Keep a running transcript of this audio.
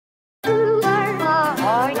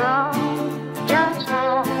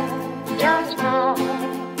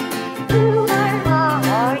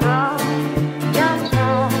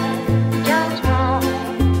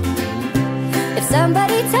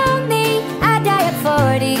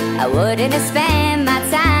I wouldn't have spent my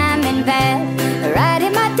time in bed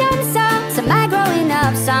writing my dumb songs and my growing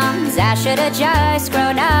up songs. I should have just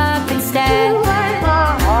grown up instead. You were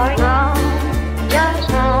wrong, just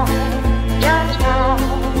wrong, just wrong.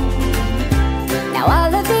 Now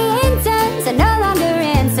all of the interns are no longer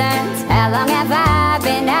interns. How long have I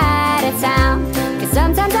been out of town? Cause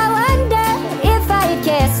sometimes I wonder if I had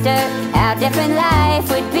kissed her, how different life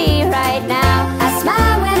would be right now. I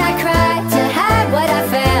smile when I cry to hide what I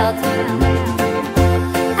felt.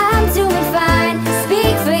 I'm doing fine,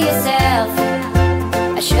 speak for yourself.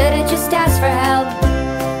 I should've just asked for help.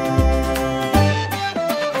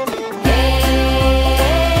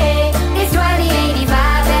 Hey, it's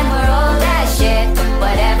 2085 and we're old as shit.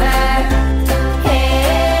 Whatever.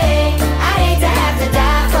 Hey, I hate to have to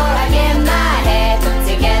die before I get my head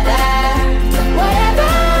together. Whatever.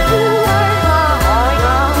 You were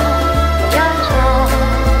wrong, just wrong,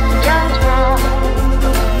 just wrong.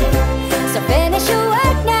 So finish your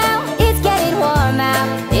work now, it's getting warm out.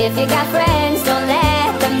 If you got friends, don't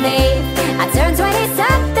let them leave. I turned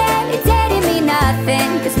 20-something, it didn't mean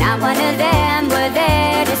nothing, cause not one of them were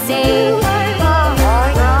there to see. You were wrong,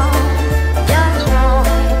 just wrong,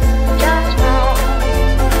 just wrong.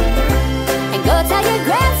 And go tell your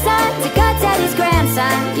grandson to go tell his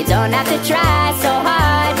grandson. You don't have to try so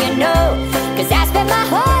hard, you know. Cause I spent my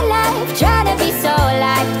whole life trying to be so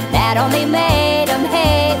like that only made them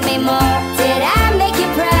hate me more. Did I make you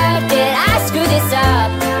proud? Did I screw this up?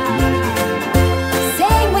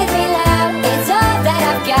 Sing with me loud, it's all that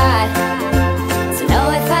I've got to know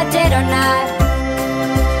if I did or not.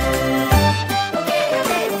 Hey,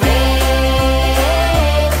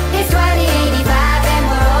 it's 2085 and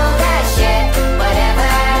we're old as shit.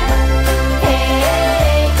 Whatever.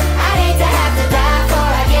 Hey, I hate to have to die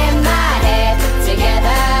before I get my head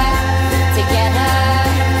together, together,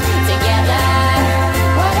 together.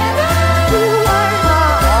 Whatever. You were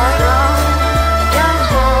wrong, just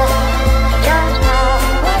wrong, just wrong.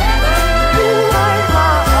 Whatever. You were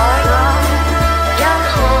wrong, just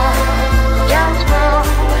wrong, just wrong.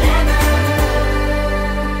 Whatever.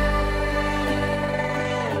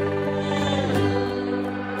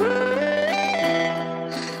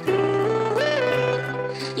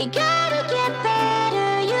 You gotta get better,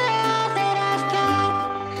 you're all that I've got.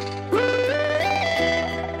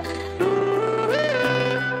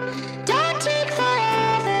 Don't take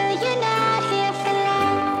forever, you're not here for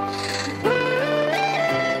long.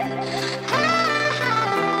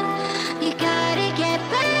 You gotta get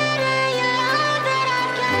better, you're all that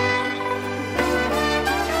I've got.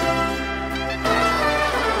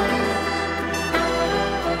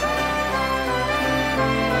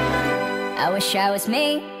 I wish I was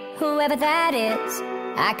me, whoever that is.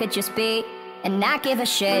 I could just be and not give a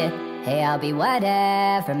shit. Hey, I'll be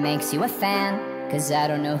whatever makes you a fan, cause I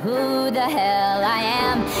don't know who the hell I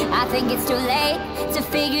am. I think it's too late to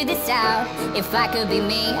figure this out. If I could be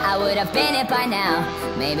me, I would have been it by now.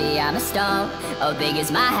 Maybe I'm a stone, oh big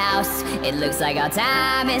is my house. It looks like our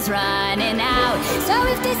time is running out. So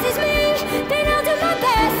if this is me, then I'll do my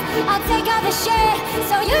best. I'll take all the shit,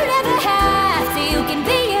 so you never have to. You can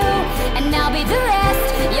be you, and I'll be the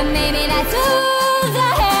rest. Yeah, maybe that's who the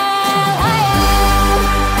hell I am.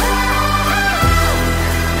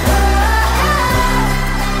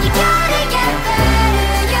 You gotta get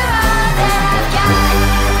better, you're all that I've got.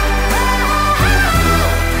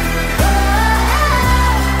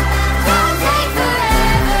 Don't take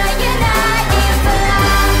forever, you're not here for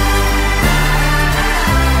long.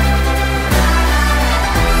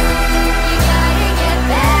 You gotta get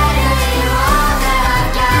better, you're all that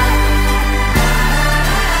I've got.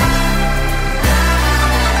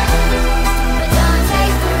 But don't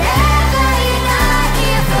take forever, you're not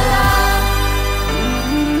here for long.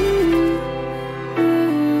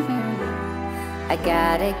 I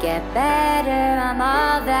gotta get better, I'm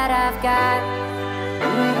all that I've got.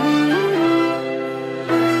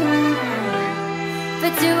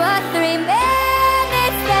 For 2 or 3 minutes